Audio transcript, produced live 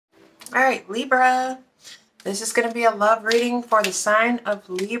All right, Libra. This is going to be a love reading for the sign of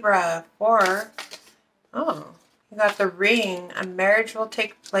Libra for, oh, you got the ring. A marriage will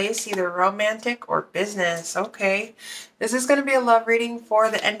take place, either romantic or business. Okay. This is going to be a love reading for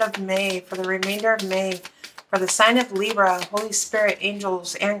the end of May, for the remainder of May, for the sign of Libra, Holy Spirit,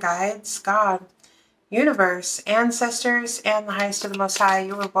 angels, and guides, God, universe, ancestors, and the highest of the Most High.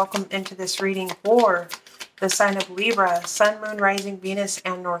 You are welcome into this reading for the sign of Libra, Sun, Moon, Rising, Venus,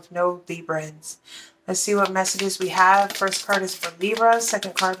 and North Node Librans. Let's see what messages we have. First card is for Libra.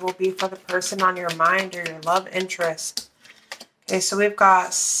 Second card will be for the person on your mind or your love interest. Okay, so we've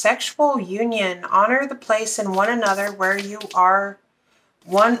got sexual union. Honor the place in one another where you are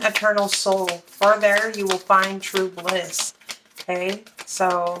one eternal soul. For there you will find true bliss. Okay,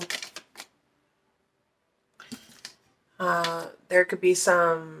 so there could be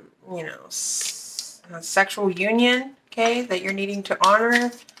some, sexual union, okay, that you're needing to honor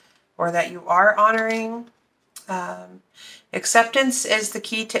or that you are honoring. Acceptance is the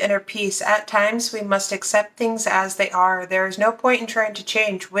key to inner peace. At times, we must accept things as they are. There is no point in trying to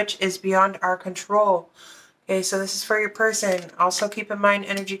change, which is beyond our control. Okay, so this is for your person. Also keep in mind,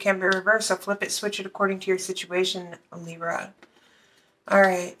 energy can be reversed, so flip it, switch it according to your situation, Libra. All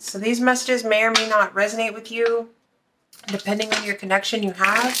right, so these messages may or may not resonate with you, depending on your connection you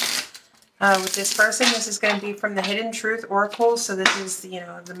have. With this person, this is going to be from the Hidden Truth Oracle. So this is,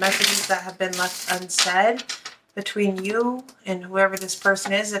 the messages that have been left unsaid between you and whoever this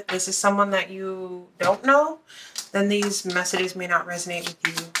person is. If this is someone that you don't know, then these messages may not resonate with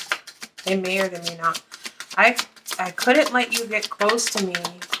you. They may or they may not. I couldn't let you get close to me.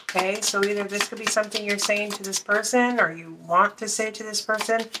 Okay, so either this could be something you're saying to this person or you want to say to this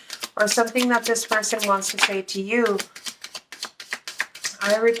person, or something that this person wants to say to you.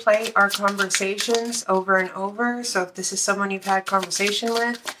 I replay our conversations over and over. So if this is someone you've had conversation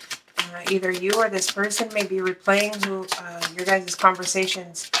with, either you or this person may be replaying your guys'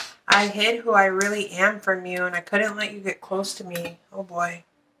 conversations. I hid who I really am from you, and I couldn't let you get close to me. Oh boy.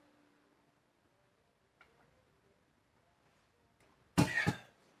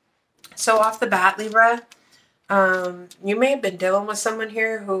 So off the bat, Libra, you may have been dealing with someone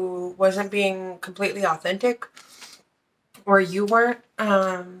here who wasn't being completely authentic, or you weren't.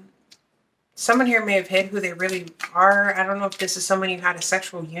 Someone here may have hid who they really are. I don't know if this is someone you had a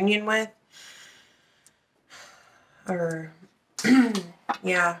sexual union with. Or,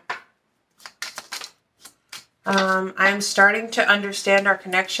 yeah. I'm starting to understand our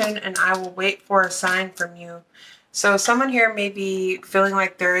connection, and I will wait for a sign from you. So someone here may be feeling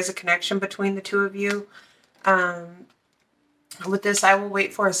like there is a connection between the two of you. With this, I will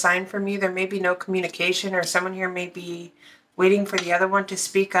wait for a sign from you. There may be no communication, or someone here may be waiting for the other one to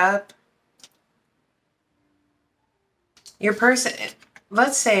speak up. Your person,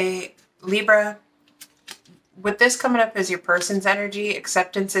 let's say, Libra, with this coming up as your person's energy,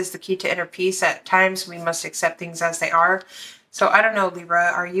 acceptance is the key to inner peace. At times, we must accept things as they are. So, I don't know,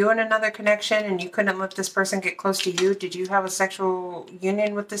 Libra, are you in another connection and you couldn't let this person get close to you? Did you have a sexual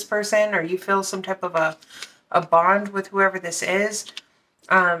union with this person, or you feel some type of a bond with whoever this is?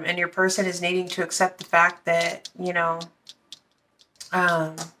 And your person is needing to accept the fact that,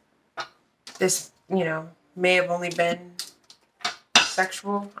 this, may have only been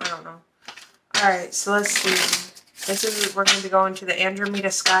sexual. I don't know. All right, so let's see. We're going to be going to the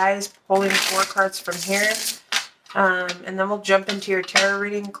Andromeda skies, pulling 4 cards from here. And then we'll jump into your tarot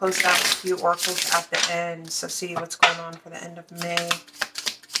reading, close it out with a few oracles at the end. So see what's going on for the end of May.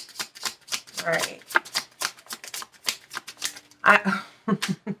 All right.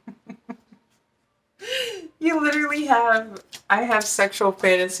 You literally I have sexual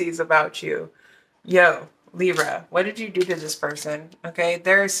fantasies about you. Yo, Libra, what did you do to this person? Okay,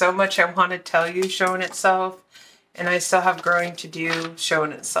 there is so much I want to tell you showing itself, and I still have growing to do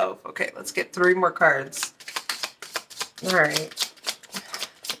showing itself. Okay, let's get 3 more cards. All right.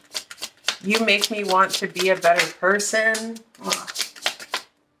 You make me want to be a better person. Ugh.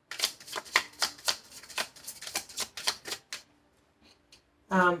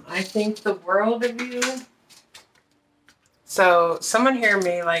 I think the world of you. So someone here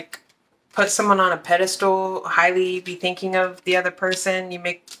may put someone on a pedestal, highly be thinking of the other person.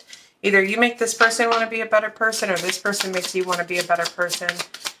 Either you make this person want to be a better person, or this person makes you want to be a better person.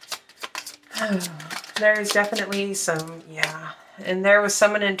 There's definitely some, yeah. And there was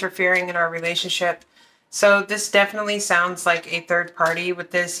someone interfering in our relationship. So this definitely sounds like a third party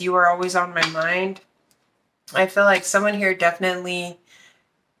with this. You are always on my mind. I feel like someone here definitely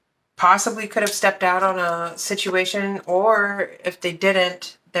possibly could have stepped out on a situation, or if they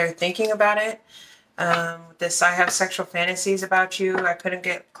didn't, they're thinking about it. This, I have sexual fantasies about you. I couldn't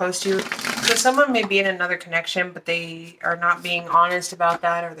get close to you. So someone may be in another connection, but they are not being honest about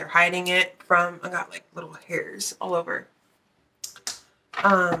that, or they're hiding it from, I got like little hairs all over.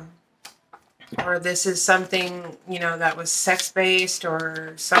 Or this is something, you know, that was sex-based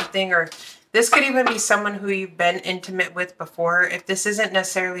or something, or this could even be someone who you've been intimate with before. If this isn't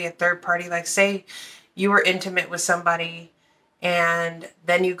necessarily a third party, like say you were intimate with somebody and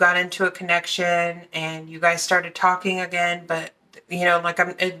then you got into a connection and you guys started talking again, but you know, like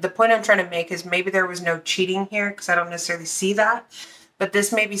the point I'm trying to make is maybe there was no cheating here, because I don't necessarily see that. But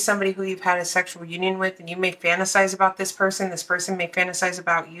this may be somebody who you've had a sexual union with, and you may fantasize about this person. This person may fantasize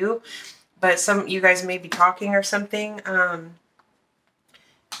about you. But you guys may be talking or something,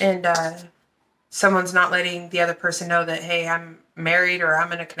 and someone's not letting the other person know that, hey, I'm married or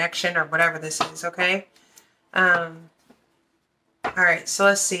I'm in a connection or whatever this is, okay? All right, so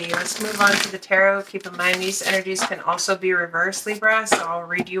let's see. Let's move on to the tarot. Keep in mind, these energies can also be reversed, Libra. So I'll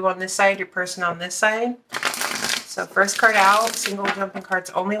read you on this side, your person on this side. So first card out, single jumping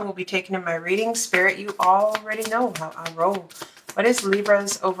cards only will be taken in my reading. Spirit, you already know how I roll. What is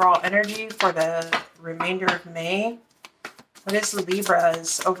Libra's overall energy for the remainder of May? What is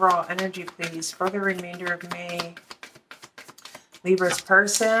Libra's overall energy, please, for the remainder of May? Libra's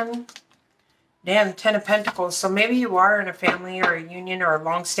person. Damn, 10 of Pentacles. So maybe you are in a family or a union or a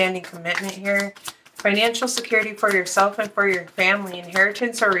long-standing commitment here. Financial security for yourself and for your family.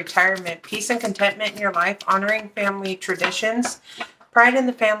 Inheritance or retirement. Peace and contentment in your life. Honoring family traditions. Pride in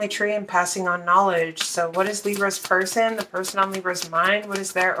the family tree and passing on knowledge. So what is Libra's person? The person on Libra's mind. What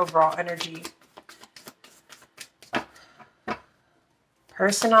is their overall energy?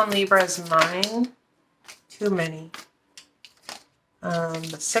 Person on Libra's mind. Too many.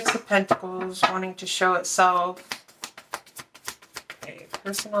 The Six of Pentacles wanting to show itself. Okay,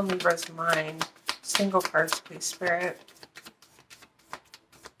 person on Libra's mind. Single cards, please, Spirit.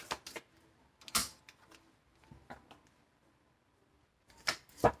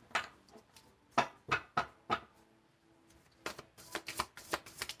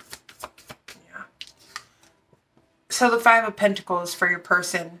 So the Five of Pentacles for your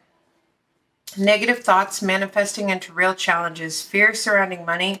person. Negative thoughts manifesting into real challenges. Fear surrounding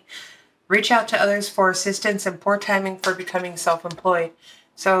money. Reach out to others for assistance and poor timing for becoming self-employed.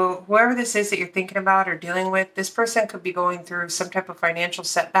 So whoever this is that you're thinking about or dealing with, this person could be going through some type of financial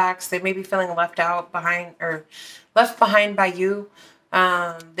setbacks. They may be feeling left behind by you.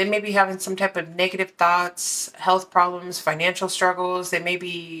 They may be having some type of negative thoughts, health problems, financial struggles. They may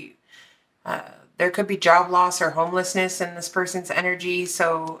be... there could be job loss or homelessness in this person's energy.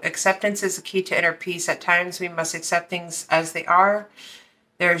 So acceptance is the key to inner peace. At times we must accept things as they are.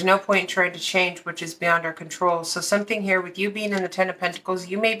 There is no point in trying to change which is beyond our control. So something here with you being in the Ten of Pentacles,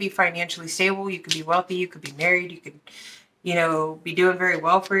 you may be financially stable. You could be wealthy. You could be married. You could, you know, be doing very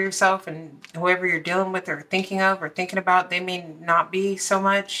well for yourself. And whoever you're dealing with or thinking of or thinking about, they may not be so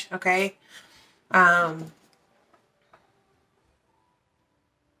much. Okay.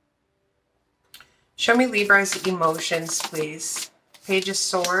 Show me Libra's emotions, please. Page of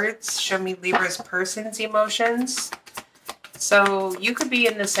Swords. Show me Libra's person's emotions. So you could be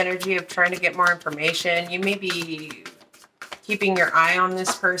in this energy of trying to get more information. You may be keeping your eye on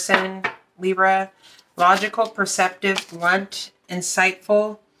this person, Libra. Logical, perceptive, blunt,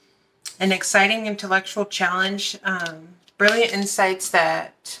 insightful, an exciting intellectual challenge. Brilliant insights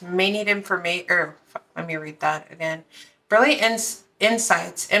that may need information. Or let me read that again. Brilliant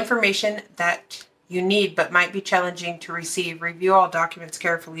insights, information that you need but might be challenging to receive. Review all documents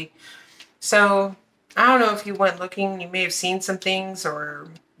carefully. So I don't know if you went looking, you may have seen some things, or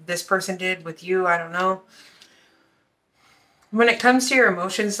this person did with you, I don't know. When it comes to your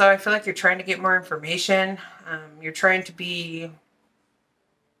emotions, though, I feel like you're trying to get more information. You're trying to be...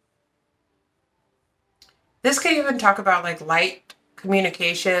 This could even talk about like light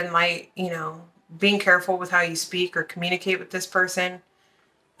communication, light, you know, being careful with how you speak or communicate with this person.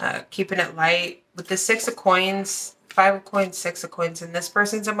 Keeping it light. With the Six of Coins, Five of Coins, Six of Coins, and this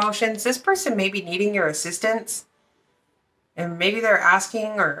person's emotions, this person may be needing your assistance. And maybe they're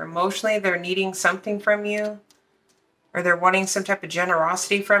asking, or emotionally they're needing something from you. Or they're wanting some type of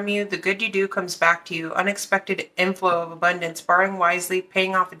generosity from you. The good you do comes back to you. Unexpected inflow of abundance. Borrowing wisely,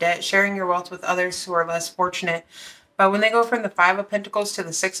 paying off a debt, sharing your wealth with others who are less fortunate. But when they go from the Five of Pentacles to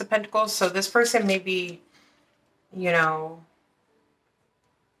the Six of Pentacles, so this person may be, you know...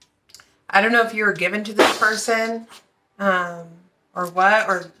 I don't know if you were given to this person, or what,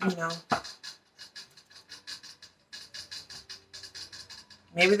 or, you know,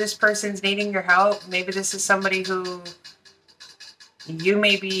 maybe this person's needing your help. Maybe this is somebody who you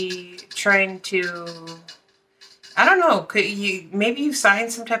may be trying to, I don't know, maybe you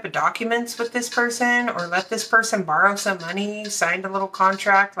signed some type of documents with this person, or let this person borrow some money, signed a little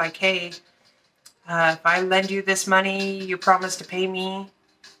contract like, hey, if I lend you this money, you promise to pay me,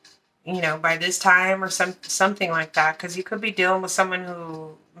 you know, by this time, or something like that, because you could be dealing with someone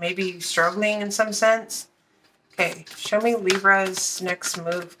who may be struggling in some sense. Okay, show me Libra's next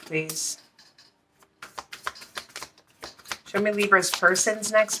move, please. Show me Libra's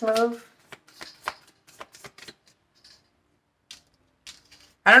person's next move.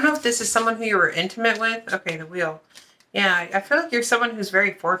 I don't know if this is someone who you were intimate with. Okay, the wheel. Yeah, I feel like you're someone who's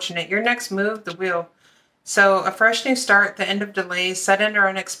very fortunate. Your next move, the wheel. So, a fresh new start, the end of delays, sudden or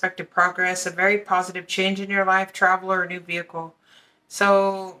unexpected progress, a very positive change in your life, travel, or a new vehicle.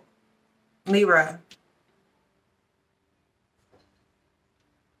 So, Libra.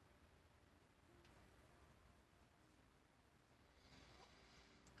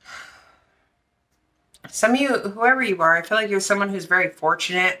 Some of you, whoever you are, I feel like you're someone who's very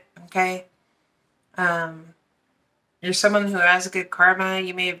fortunate, okay? You're someone who has good karma.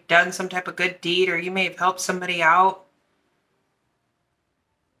 You may have done some type of good deed, or you may have helped somebody out.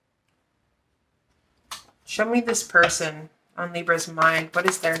 Show me this person on Libra's mind. What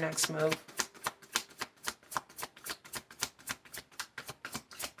is their next move?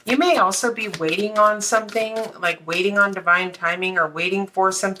 You may also be waiting on something, like waiting on divine timing, or waiting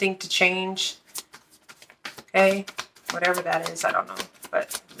for something to change. Okay, whatever that is, I don't know.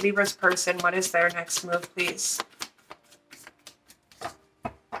 But Libra's person, what is their next move, please?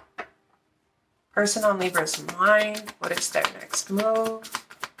 Person on Libra's mind, what is their next move?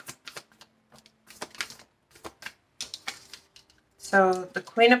 So the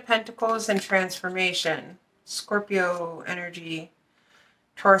Queen of Pentacles and transformation, Scorpio energy,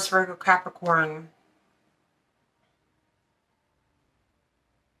 Taurus, Virgo, Capricorn.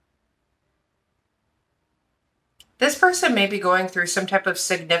 This person may be going through some type of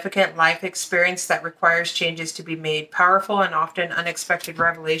significant life experience that requires changes to be made. Powerful and often unexpected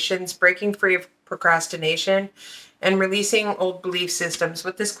revelations, breaking free of procrastination, and releasing old belief systems.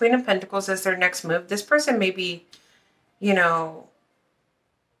 With this Queen of Pentacles as their next move, this person may be, you know,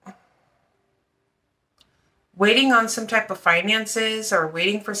 waiting on some type of finances, or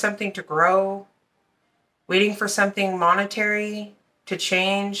waiting for something to grow, waiting for something monetary to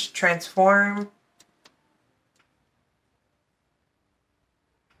change, transform,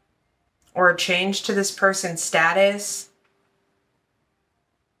 or a change to this person's status,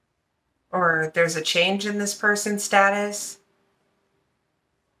 or there's a change in this person's status.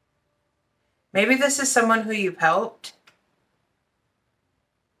 Maybe this is someone who you've helped.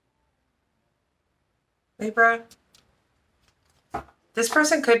 Libra. This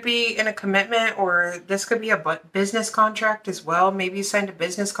person could be in a commitment, or this could be a business contract as well. Maybe you signed a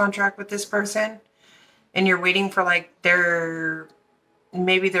business contract with this person, and you're waiting for like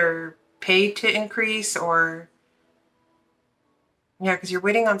maybe their pay to increase, or yeah, because you're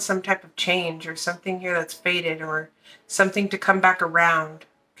waiting on some type of change, or something here that's faded, or something to come back around.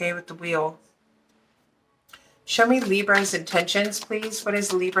 Okay, with the wheel. Show me Libra's intentions, please. What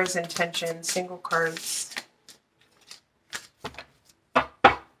is Libra's intention? Single cards.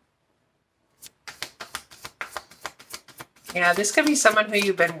 Yeah, this could be someone who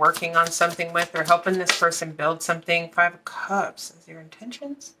you've been working on something with, or helping this person build something. 5 of Cups is your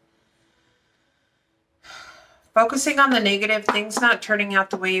intentions. Focusing on the negative, things not turning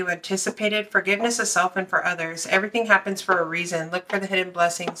out the way you anticipated, forgiveness of self and for others. Everything happens for a reason. Look for the hidden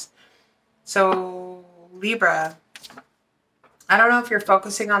blessings. So, Libra, I don't know if you're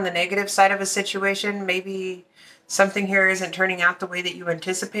focusing on the negative side of a situation. Maybe something here isn't turning out the way that you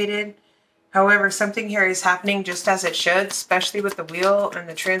anticipated. However, something here is happening just as it should, especially with the wheel and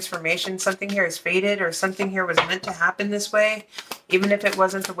the transformation. Something here is fated, or something here was meant to happen this way, even if it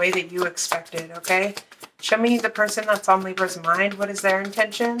wasn't the way that you expected, okay? Show me the person that's on Libra's mind. What is their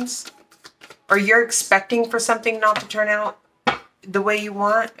intentions? Or you're expecting for something not to turn out the way you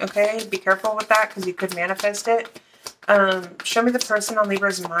want, okay? Be careful with that, because you could manifest it. Show me the person on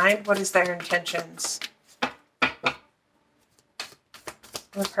Libra's mind. What is their intentions?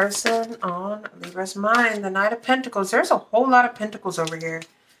 The person on Libra's mind. The Knight of Pentacles. There's a whole lot of Pentacles over here.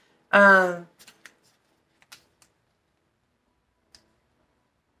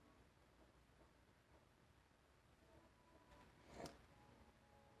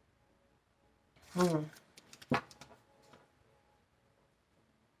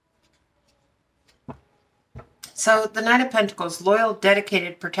 So, the Knight of Pentacles, loyal,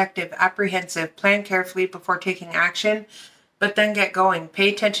 dedicated, protective, apprehensive, plan carefully before taking action, but then get going. Pay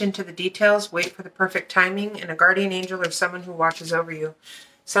attention to the details, wait for the perfect timing, and a guardian angel or someone who watches over you.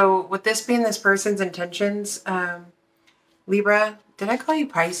 So with this being this person's intentions, Libra, did I call you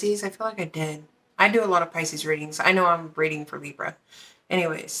Pisces? I feel like I did. I do a lot of Pisces readings. I know I'm reading for Libra.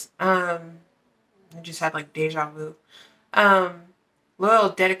 Anyways, I just had like deja vu. Loyal,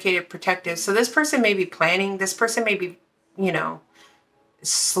 dedicated, protective. So this person may be planning. This person may be, you know,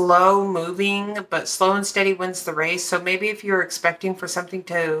 slow moving, but slow and steady wins the race. So maybe if you're expecting for something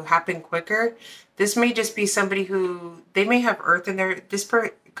to happen quicker, this may just be somebody who, they may have earth in there.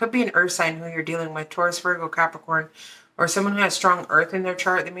 Could be an earth sign who you're dealing with, Taurus, Virgo, Capricorn, or someone who has strong earth in their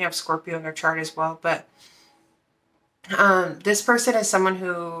chart. They may have Scorpio in their chart as well. But this person is someone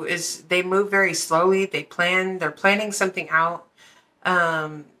who they move very slowly. They're planning something out.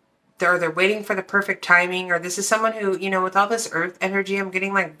 They're waiting for the perfect timing, or this is someone who, you know, with all this earth energy, I'm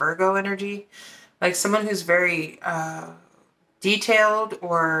getting like Virgo energy, like someone who's very detailed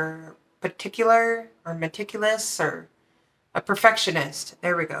or particular or meticulous or a perfectionist.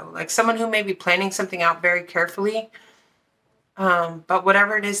 There we go. Like someone who may be planning something out very carefully. But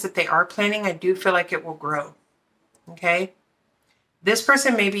whatever it is that they are planning, I do feel like it will grow. Okay. This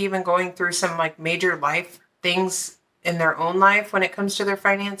person may be even going through some like major life things in their own life when it comes to their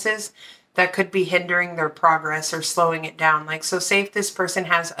finances that could be hindering their progress or slowing it down. Like, so say if this person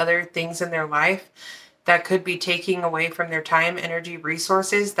has other things in their life that could be taking away from their time, energy,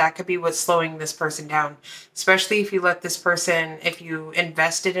 resources, that could be what's slowing this person down. Especially if you let this person, if you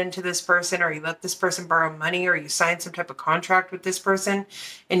invested into this person, or you let this person borrow money, or you signed some type of contract with this person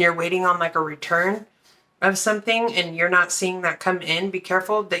and you're waiting on like a return of something and you're not seeing that come in, be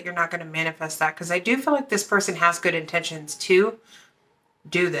careful that you're not going to manifest that. Because I do feel like this person has good intentions to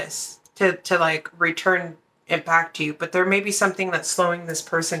do this, to like return it back to you. But there may be something that's slowing this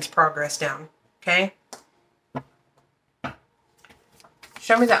person's progress down. Okay.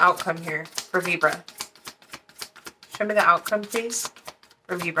 Show me the outcome here for Libra. Show me the outcome, please,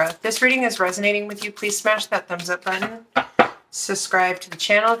 for Libra. If this reading is resonating with you, please smash that thumbs up button. Subscribe to the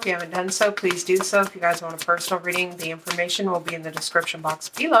channel. If you haven't done so, please do so. If you guys want a personal reading, the information will be in the description box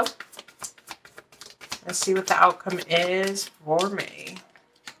below. Let's see what the outcome is for me.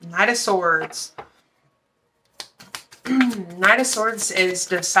 Knight of Swords. Knight of Swords is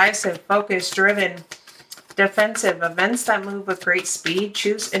decisive, focused, driven, defensive. Events that move with great speed.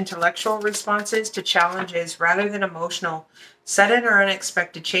 Choose intellectual responses to challenges rather than emotional. Sudden or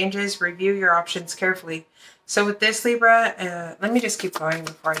unexpected changes. Review your options carefully. So with this, Libra, let me just keep going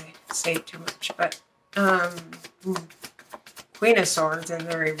before I say too much. But Queen of Swords in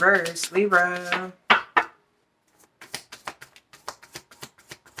the reverse, Libra.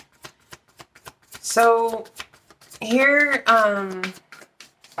 So here,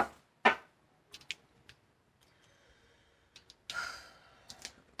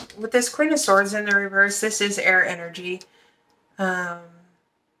 with this Queen of Swords in the reverse, this is air energy.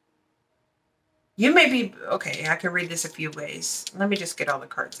 You may be, okay, I can read this a few ways. Let me just get all the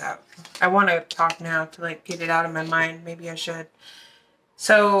cards out. I want to talk now to like get it out of my mind. Maybe I should.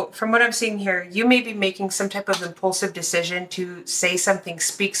 So from what I'm seeing here, you may be making some type of impulsive decision to say something,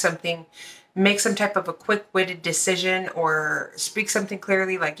 speak something, make some type of a quick-witted decision, or speak something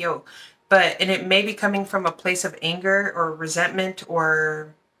clearly like, yo. And it may be coming from a place of anger or resentment,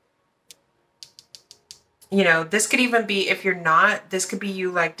 or, you know, this could even be, if you're not, this could be you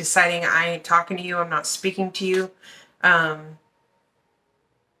like deciding, I ain't talking to you, I'm not speaking to you.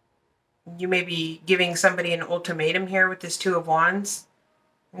 You may be giving somebody an ultimatum here with this Two of Wands.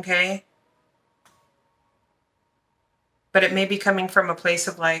 Okay. But it may be coming from a place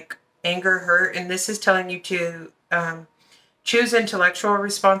of like anger, hurt, and this is telling you to choose intellectual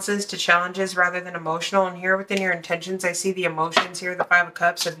responses to challenges rather than emotional. And here within your intentions, I see the emotions here, the Five of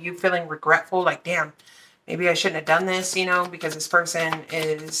Cups, of you feeling regretful, like, damn, maybe I shouldn't have done this, you know, because this person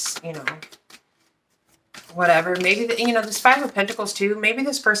is, you know, whatever. Maybe, you know, this Five of Pentacles too, maybe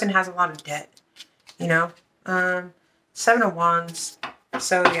this person has a lot of debt, you know. Seven of Wands.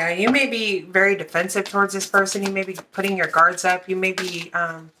 So yeah, you may be very defensive towards this person. You may be putting your guards up. You may be,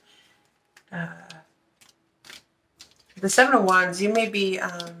 the Seven of Wands, you may be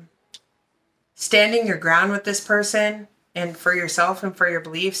standing your ground with this person and for yourself and for your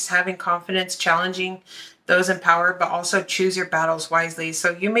beliefs, having confidence, challenging those in power, but also choose your battles wisely.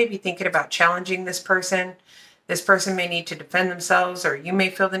 So you may be thinking about challenging this person. This person may need to defend themselves, or you may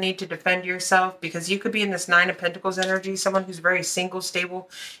feel the need to defend yourself, because you could be in this Nine of Pentacles energy, someone who's very single, stable,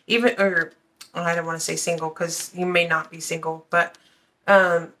 even, or I don't want to say single because you may not be single, but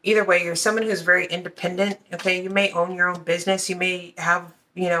either way, you're someone who's very independent. Okay. You may own your own business. You may have,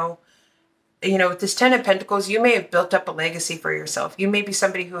 you know, you know, with this 10 of Pentacles, you may have built up a legacy for yourself. You may be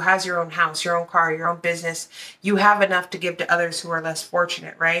somebody who has your own house, your own car, your own business. You have enough to give to others who are less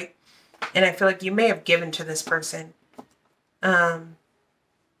fortunate, right? And I feel like you may have given to this person.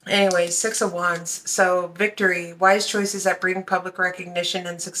 Anyway, 6 of Wands. So victory, wise choices that bring public recognition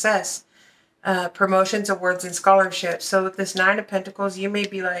and success. Promotions, awards, and scholarships. So with this 9 of Pentacles, you may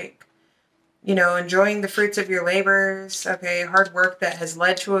be like, you know, enjoying the fruits of your labors, okay, hard work that has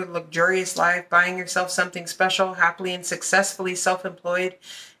led to a luxurious life, buying yourself something special, happily and successfully self-employed,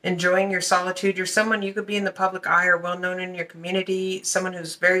 enjoying your solitude. You're someone you could be in the public eye or well-known in your community, someone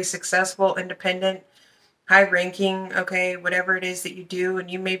who's very successful, independent, high-ranking, okay, whatever it is that you do,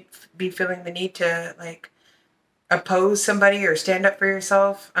 and you may be feeling the need to, like, oppose somebody or stand up for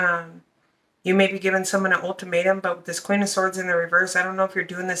yourself. You may be giving someone an ultimatum, but with this Queen of Swords in the reverse, I don't know if you're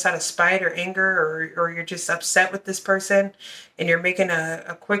doing this out of spite or anger, or you're just upset with this person and you're making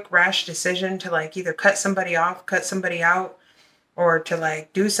a quick, rash decision to, like, either cut somebody off, cut somebody out, or to,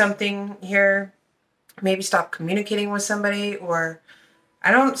 like, do something here. Maybe stop communicating with somebody, or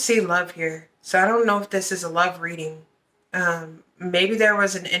I don't see love here. So I don't know if this is a love reading. Maybe there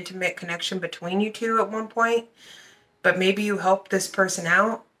was an intimate connection between you two at one point, but maybe you helped this person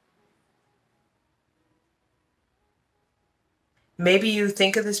out. Maybe you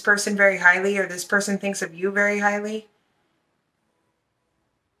think of this person very highly, or this person thinks of you very highly.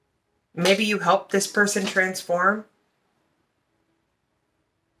 Maybe you help this person transform.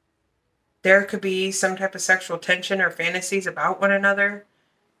 There could be some type of sexual tension or fantasies about one another,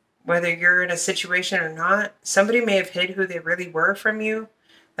 whether you're in a situation or not. Somebody may have hid who they really were from you.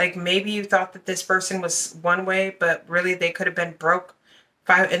 Like, maybe you thought that this person was one way, but really they could have been broke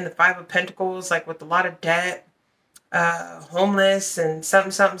in the 5 of Pentacles, like with a lot of debt, homeless and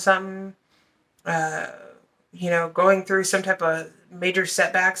something, you know, going through some type of major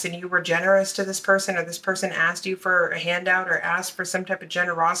setbacks, and you were generous to this person, or this person asked you for a handout or asked for some type of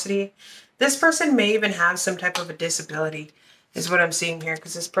generosity. This person may even have some type of a disability, is what I'm seeing here,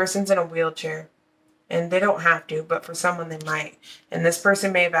 because this person's in a wheelchair. And they don't have to, but for someone they might. And this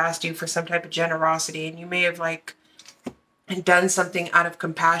person may have asked you for some type of generosity, and you may have, like, done something out of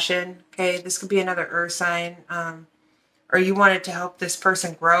compassion. Okay, this could be another earth sign. Or you wanted to help this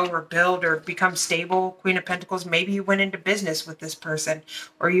person grow or build or become stable. Queen of Pentacles, maybe you went into business with this person,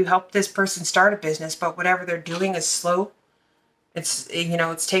 or you helped this person start a business, but whatever they're doing is slow. It's, you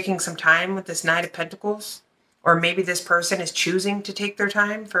know, it's taking some time with this Knight of Pentacles. Or maybe this person is choosing to take their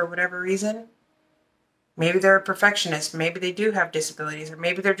time for whatever reason. Maybe they're a perfectionist. Maybe they do have disabilities, or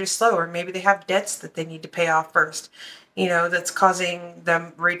maybe they're just slow, or maybe they have debts that they need to pay off first. You know, that's causing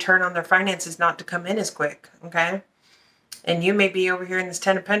the return on their finances not to come in as quick, okay? And you may be over here in this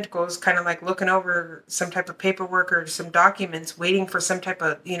 10 of Pentacles, kind of like looking over some type of paperwork or some documents, waiting for some type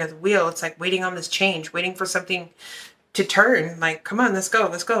of, you know, the wheel. It's like waiting on this change, waiting for something to turn. Like, come on, let's go,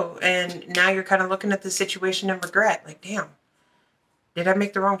 let's go. And now you're kind of looking at the situation and regret. Like, damn, did I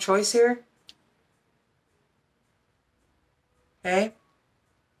make the wrong choice here? Okay.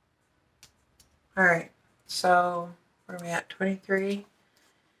 All right. So where are we at? 23.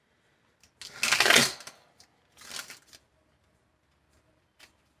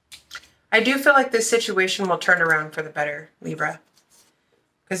 I do feel like this situation will turn around for the better, Libra.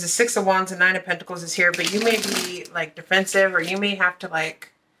 Because the 6 of Wands and 9 of Pentacles is here, but you may be, like, defensive, or you may have to,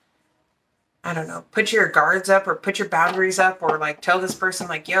 like, I don't know, put your guards up, or put your boundaries up, or, like, tell this person,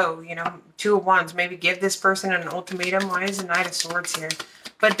 like, yo, you know, 2 of Wands, maybe give this person an ultimatum. Why is the Knight of Swords here?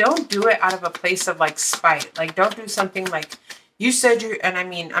 But don't do it out of a place of, like, spite. Like, don't do something like, you said you, and I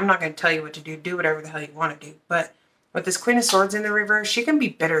mean, I'm not going to tell you what to do. Do whatever the hell you want to do. But with this Queen of Swords in the reverse, she can be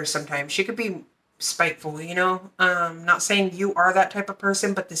bitter sometimes. She could be spiteful, you know. Not saying you are that type of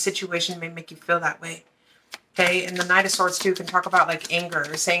person, but the situation may make you feel that way. Okay, and the Knight of Swords too can talk about, like, anger,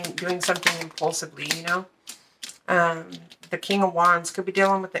 or doing something impulsively, you know. The King of Wands could be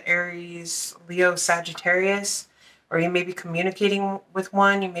dealing with the Aries, Leo, Sagittarius, or you may be communicating with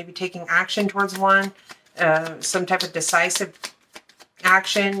one. You may be taking action towards one, some type of decisive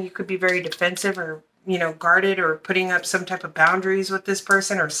action. You could be very defensive, or, you know, guarded, or putting up some type of boundaries with this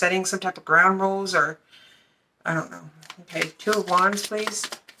person, or setting some type of ground rules, or I don't know. Okay, 2 of Wands, please.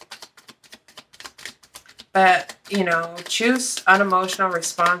 But, you know, choose unemotional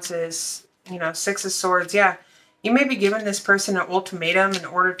responses. You know, 6 of Swords, yeah. You may be giving this person an ultimatum in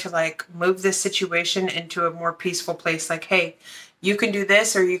order to, like, move this situation into a more peaceful place. Like, hey, you can do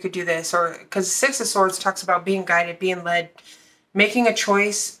this, or you could do this. Or, because 6 of Swords talks about being guided, being led, making a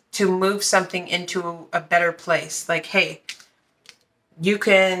choice to move something into a better place. Like, hey, you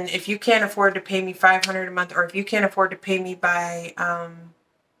can, if you can't afford to pay me $500 a month, or if you can't afford to pay me by,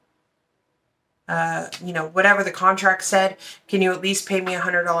 you know, whatever the contract said, can you at least pay me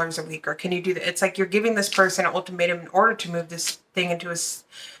 $100 a week? Or can you do that? It's like you're giving this person an ultimatum in order to move this thing into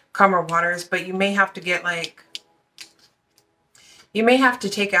calmer waters, but you may have to get like, you may have to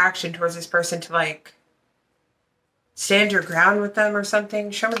take action towards this person to like stand your ground with them or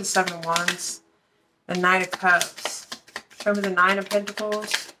something. Show me the Seven of Wands, the Knight of Cups. Show me the Nine of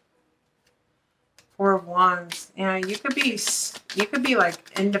Pentacles, Four of Wands. Yeah, you could be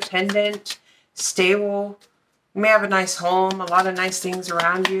like independent, stable. You may have a nice home, a lot of nice things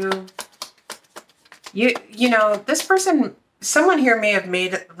around you. You know, this person, someone here may have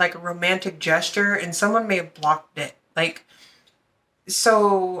made like a romantic gesture and someone may have blocked it. Like,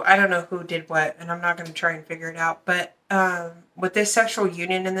 so I don't know who did what, and I'm not going to try and figure it out. But with this sexual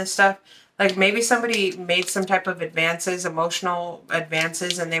union and this stuff, like maybe somebody made some type of advances, emotional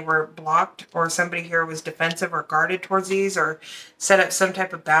advances, and they were blocked, or somebody here was defensive or guarded towards these, or set up some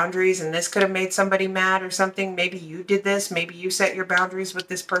type of boundaries, and this could have made somebody mad or something. Maybe you did this. Maybe you set your boundaries with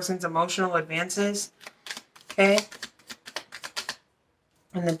this person's emotional advances. Okay.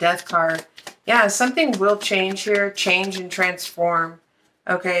 And the Death card. Yeah, something will change here. Change and transform.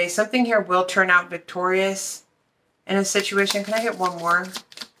 Okay, something here will turn out victorious in a situation. Can I get one more?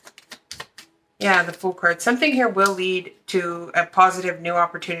 Yeah, the Fool card. Something here will lead to a positive new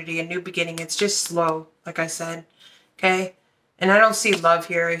opportunity, a new beginning. It's just slow, like I said. Okay? And I don't see love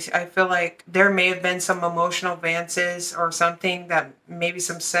here. I feel like there may have been some emotional advances or something, that maybe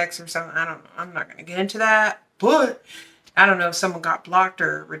some sex or something. I don't know. I'm not going to get into that. But I don't know if someone got blocked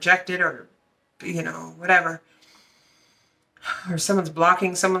or rejected or, you know, whatever. Or someone's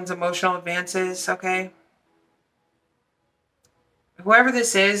blocking someone's emotional advances, okay? Whoever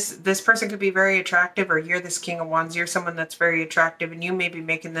this is, this person could be very attractive, or you're this King of Wands. You're someone that's very attractive, and you may be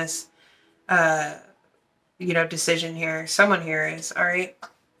making this, you know, decision here. Someone here is, all right?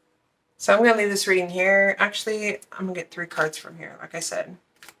 So I'm going to leave this reading here. Actually, I'm going to get 3 cards from here, like I said.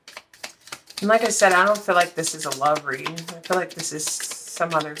 And like I said, I don't feel like this is a love reading. I feel like this is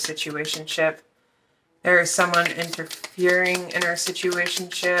some other situationship. There is someone interfering in our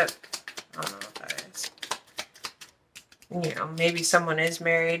situationship. I don't know what that is. You know, maybe someone is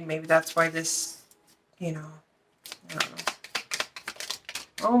married. Maybe that's why this, you know, I don't know.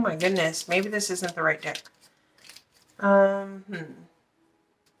 Oh my goodness. Maybe this isn't the right deck. Let's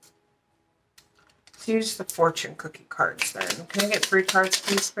use the fortune cookie cards then. Can I get 3 cards,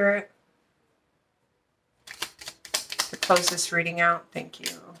 please, Spirit? To close this reading out. Thank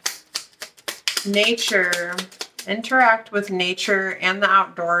you. Nature. Interact with nature and the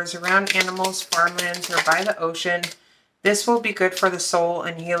outdoors, around animals, farmlands, or by the ocean. This will be good for the soul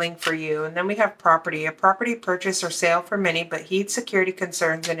and healing for you. And then we have property. A property purchase or sale for many, but heed security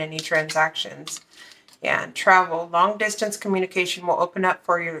concerns in any transactions. Yeah, and travel. Long distance communication will open up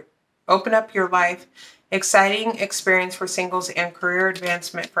your life. Exciting experience for singles and career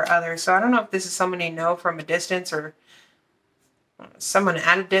advancement for others. So I don't know if this is someone you know from a distance or someone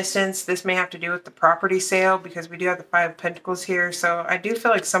at a distance. This may have to do with the property sale, because we do have the 5 of Pentacles here. So I do feel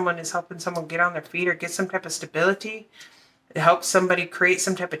like someone is helping someone get on their feet or get some type of stability. It helps somebody create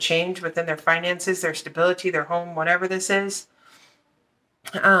some type of change within their finances, their stability, their home, whatever this is.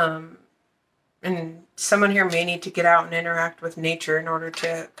 And someone here may need to get out and interact with nature in order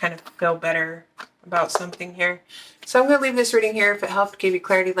to kind of feel better about something here. So I'm going to leave this reading here. If it helped, gave you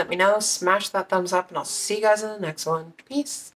clarity, let me know. Smash that thumbs up, and I'll see you guys in the next one. Peace.